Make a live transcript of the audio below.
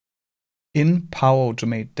In Power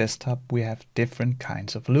Automate Desktop, we have different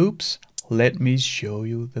kinds of loops. Let me show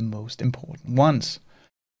you the most important ones.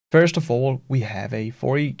 First of all, we have a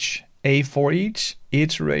for each. A for each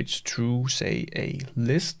iterates through, say, a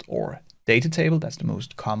list or data table. That's the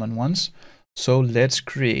most common ones. So let's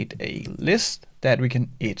create a list that we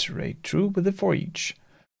can iterate through with the for each.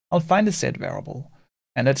 I'll find a set variable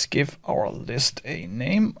and let's give our list a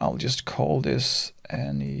name. I'll just call this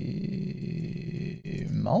animals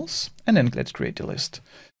and then let's create the list.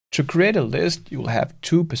 To create a list, you will have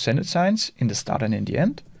 2 percentage signs in the start and in the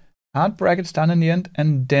end, hard brackets down in the end,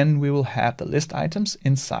 and then we will have the list items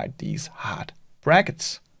inside these hard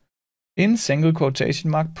brackets. In single quotation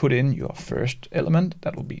mark, put in your first element,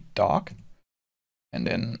 that will be dog, and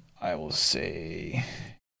then I will say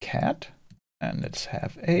cat, and let's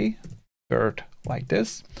have a bird like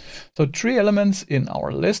this. So 3 elements in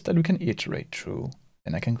our list that we can iterate through.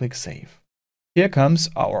 Then I can click save. Here comes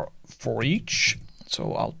our for each.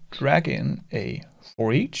 So I'll drag in a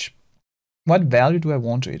for each. What value do I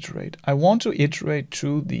want to iterate? I want to iterate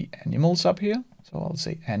through the animals up here. So I'll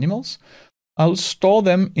say animals. I'll store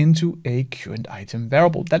them into a current item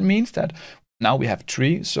variable. That means that now we have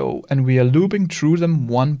 3, and we are looping through them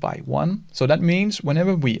one by one. So that means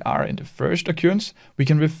whenever we are in the first occurrence, we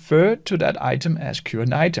can refer to that item as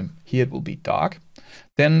current item. Here it will be dog.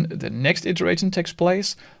 Then the next iteration takes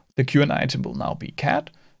place. The current item will now be cat,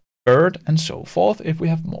 bird, and so forth if we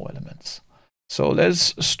have more elements. So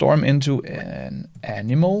let's store them into an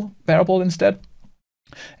animal variable instead.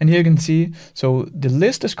 And here you can see, so the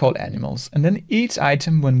list is called animals, and then each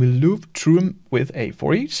item, when we loop through them with a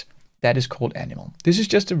for each, that is called animal. This is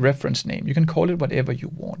just a reference name. You can call it whatever you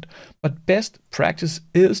want, but best practice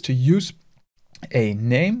is to use a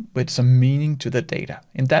name with some meaning to the data.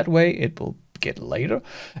 In that way, it will get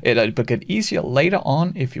easier later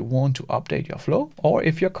on if you want to update your flow or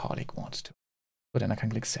if your colleague wants to. So then I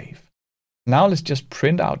can click save. Now let's just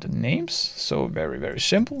print out the names. So very, very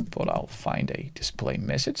simple, but I'll find a display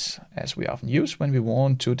message as we often use when we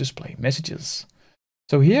want to display messages.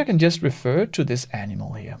 So here I can just refer to this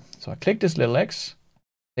animal here. So I click this little X,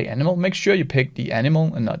 the animal. Make sure you pick the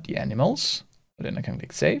animal and not the animals. So then I can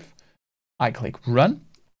click save. I click run,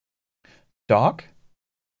 dog,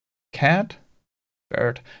 cat,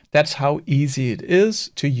 bird. That's how easy it is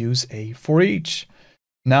to use a for each.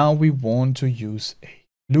 Now we want to use a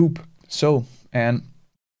loop. So, and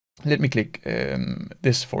let me click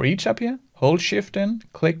this for each up here, hold shift in,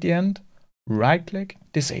 click the end, right click,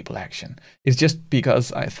 disable action. It's just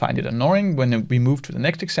because I find it annoying when we move to the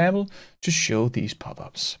next example to show these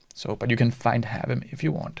pop-ups. So, but you can have them if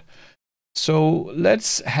you want. So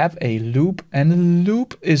let's have a loop, and the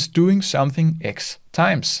loop is doing something X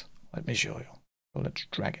times. Let me show you. So let's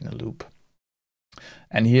drag in a loop.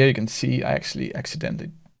 And here you can see I actually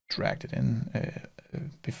accidentally dragged it in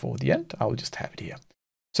before the end. I will just have it here.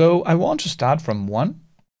 So I want to start from 1.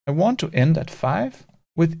 I want to end at 5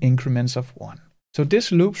 with increments of 1. So this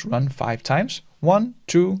loops run 5 times. 1,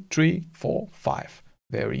 2, 3, 4, 5.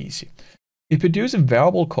 Very easy. It produces a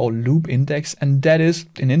variable called loop index, and that is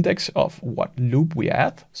an index of what loop we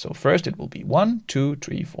add. So first it will be 1, 2,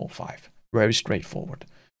 3, 4, 5. Very straightforward.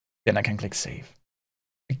 Then I can click save.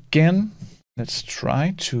 Again, let's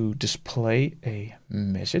try to display a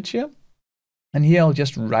message here. And here I'll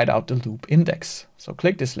just write out the loop index. So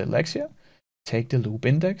click this little X here, take the loop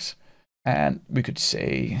index, and we could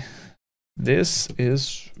say this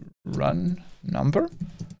is run number,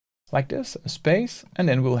 like this, a space, and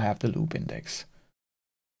then we'll have the loop index.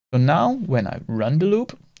 So now when I run the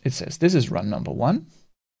loop, it says this is run number 1,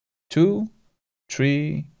 2,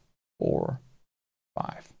 3, 4,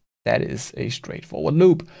 5. That is a straightforward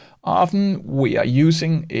loop. Often we are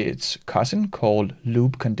using its cousin called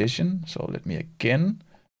loop condition. So let me again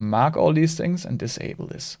mark all these things and disable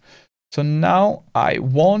this. So now I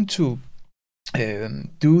want to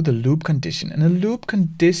do the loop condition, and the loop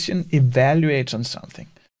condition evaluates on something.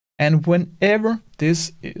 And whenever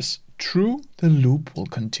this is true, the loop will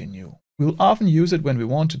continue. We'll often use it when we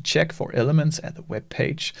want to check for elements at the web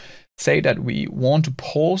page. Say that we want to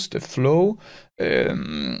pause the flow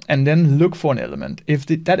and then look for an element. If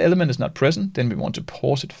that element is not present, then we want to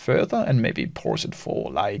pause it further and maybe pause it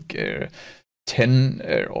for like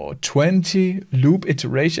 10 or 20 loop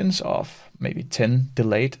iterations of maybe 10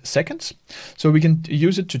 delayed seconds. So we can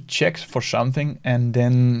use it to check for something and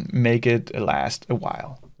then make it last a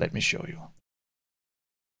while. Let me show you.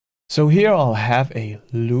 So here I'll have a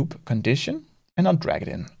loop condition and I'll drag it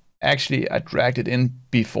in. Actually, I dragged it in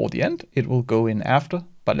before the end. It will go in after,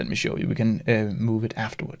 but let me show you. We can move it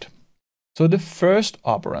afterward. So the first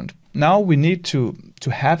operand now we need to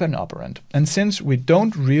have an operand. And since we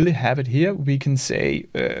don't really have it here, we can say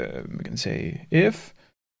if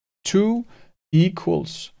 2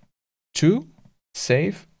 equals 2,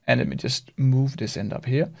 save, and let me just move this end up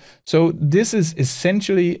here. So this is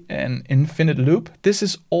essentially an infinite loop. This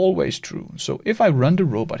is always true. So if I run the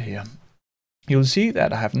robot here, you'll see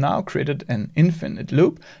that I have now created an infinite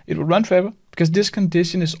loop. It will run forever because this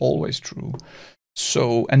condition is always true.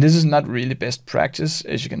 So, and this is not really best practice.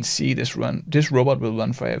 As you can see, this robot will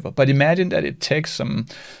run forever. But imagine that it takes some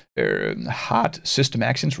hard system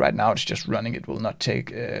actions. Right now, it's just running. It will not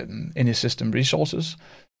take any system resources.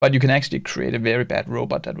 But you can actually create a very bad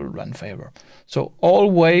robot that will run forever. So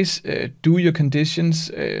always do your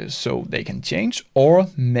conditions so they can change, or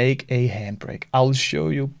make a handbrake. I'll show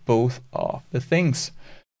you both of the things.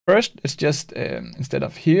 First, it's just instead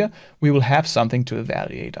of here, we will have something to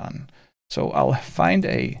evaluate on. So I'll find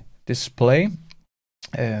a display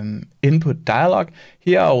input dialog.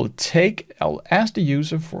 Here I'll ask the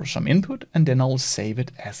user for some input, and then I'll save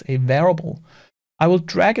it as a variable. I will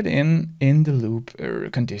drag it in the loop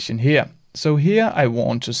condition here. So here I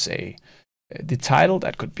want to say the title,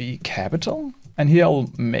 that could be capital, and here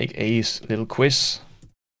I'll make a little quiz.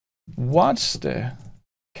 What's the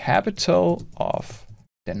capital of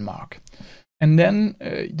Denmark? And then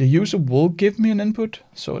the user will give me an input,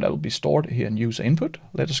 so that will be stored here in user input.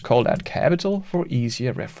 Let us call that capital for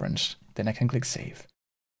easier reference. Then I can click save.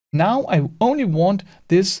 Now I only want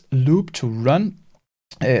this loop to run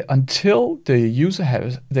until the user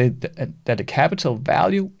has that the capital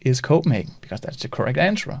value is Copenhagen, because that's the correct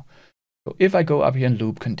answer. So if I go up here in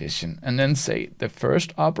loop condition and then say the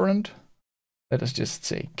first operand, let us just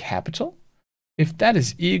say capital. If that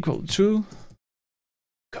is equal to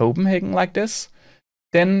Copenhagen like this,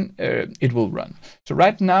 then it will run. So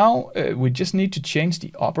right now we just need to change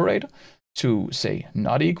the operator to say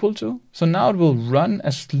not equal to. So now it will run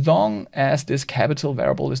as long as this capital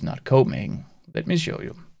variable is not Copenhagen. Let me show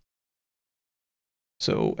you.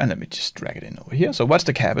 So, and let me just drag it in over here. So what's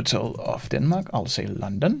the capital of Denmark? I'll say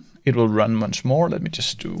London. It will run once more. Let me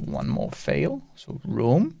just do one more fail. So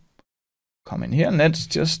Rome. Come in here and let's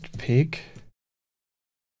just pick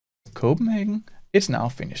Copenhagen. It's now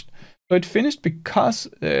finished. So it finished because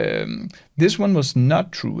this one was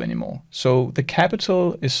not true anymore. So the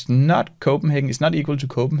capital is not Copenhagen, it's not equal to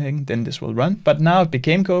Copenhagen, then this will run. But now it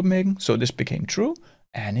became Copenhagen, so this became true,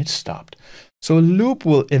 and it stopped. So a loop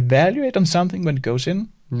will evaluate on something when it goes in,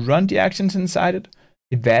 run the actions inside it,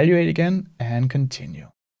 evaluate again, and continue.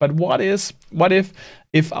 But what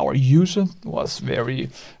if our user was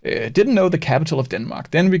didn't know the capital of Denmark?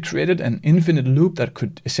 Then we created an infinite loop that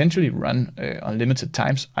could essentially run unlimited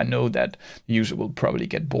times. I know that the user will probably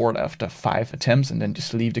get bored after 5 attempts and then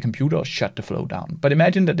just leave the computer or shut the flow down. But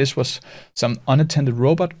imagine that this was some unattended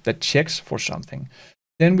robot that checks for something.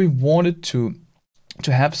 Then we wanted to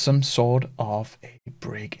have some sort of a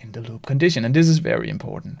break in the loop condition, and this is very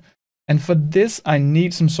important. And for this, I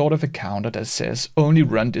need some sort of a counter that says only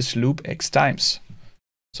run this loop X times.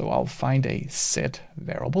 So I'll find a set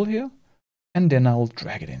variable here, and then I'll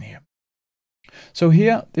drag it in here. So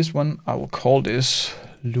here, this one, I will call this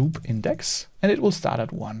loop index, and it will start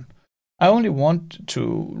at 1. I only want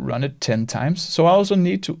to run it 10 times. So I also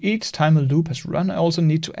need to, each time a loop has run, I also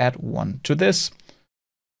need to add 1 to this.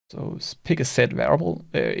 So pick a set variable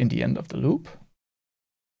in the end of the loop.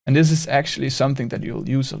 And this is actually something that you'll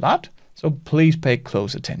use a lot. So please pay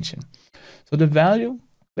close attention. So the value,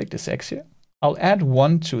 click this X here. I'll add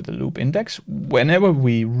 1 to the loop index whenever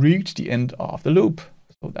we reach the end of the loop.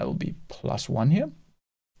 So that will be +1 here.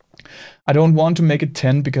 I don't want to make it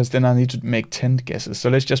 10 because then I need to make 10 guesses. So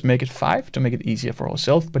let's just make it 5 to make it easier for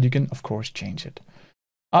ourselves, but you can of course change it.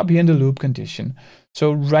 Up here in the loop condition.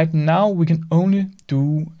 So right now we can only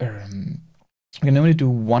do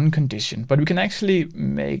one condition, but we can actually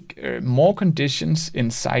make more conditions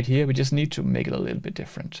inside here. We just need to make it a little bit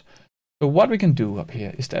different. So what we can do up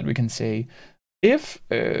here is that we can say if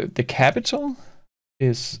the capital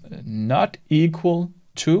is not equal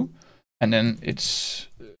to, and then it's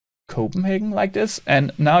Copenhagen like this,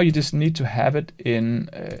 and now you just need to have it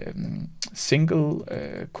in single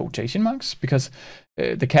quotation marks, because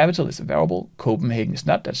the capital is a variable, Copenhagen is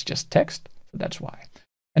not, that's just text, so that's why.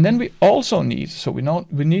 And then we also need, so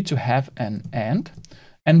we need to have an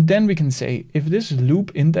and then we can say if this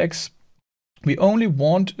loop index, we only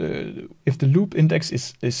want if the loop index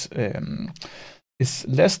is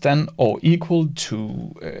less than or equal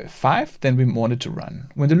to 5, then we want it to run.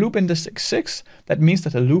 When the loop index is 6, that means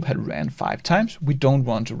that the loop had ran 5 times. We don't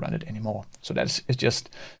want to run it anymore. So it's just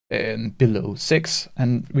below 6,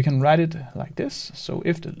 and we can write it like this. So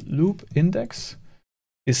if the loop index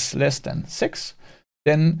is less than 6,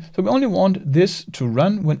 then, so we only want this to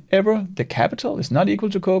run whenever the capital is not equal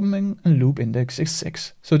to Copenhagen and loop index is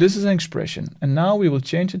 6. So this is an expression, and now we will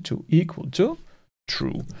change it to equal to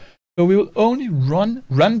true. So we will only run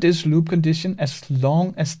this loop condition as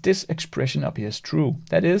long as this expression up here is true.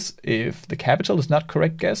 That is, if the capital is not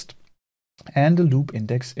correct guessed and the loop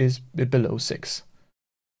index is below 6.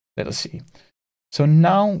 Let us see. So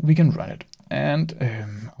now we can run it.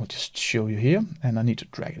 And I'll just show you here, and I need to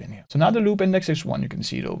drag it in here. So now the loop index is 1, you can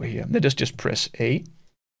see it over here. Let us just press A.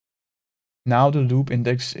 Now the loop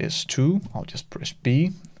index is 2, I'll just press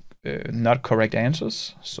B. Not correct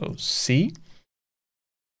answers, so C.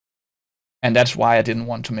 And that's why I didn't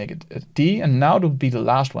want to make it a D. And now it will be the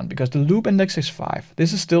last one, because the loop index is 5.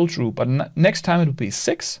 This is still true, but next time it will be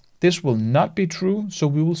 6. This will not be true, so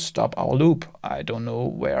we will stop our loop. I don't know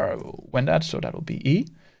where I went at, so that will be E.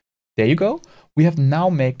 There you go. We have now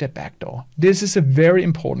made a backdoor. This is a very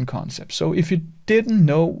important concept. So if you didn't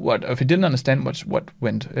know if you didn't understand what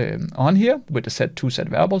went on here with the two set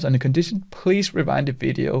variables and the condition, please rewind the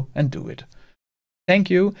video and do it. Thank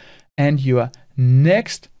you. And your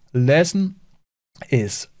next lesson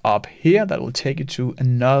is up here. That will take you to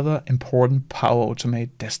another important Power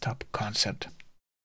Automate desktop concept.